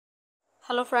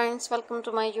Hello friends, welcome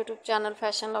to my YouTube channel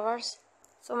Fashion Lovers.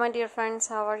 So my dear friends,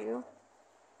 how are you?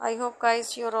 I hope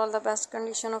guys you are all the best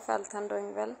condition of health and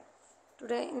doing well.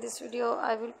 Today in this video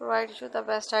I will provide you the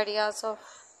best ideas of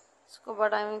scuba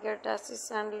diving gear,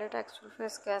 tests and latex full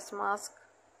face gas mask.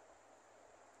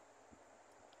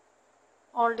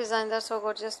 All designs are so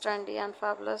gorgeous, trendy and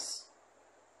fabulous.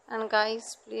 And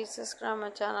guys, please subscribe my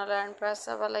channel and press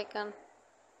the bell icon.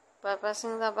 By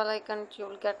pressing the bell icon, you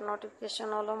will get notification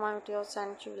all of my videos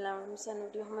and you will never miss any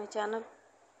video of my channel.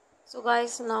 So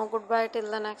guys, now goodbye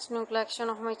till the next new collection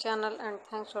of my channel and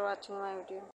thanks for watching my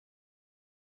video.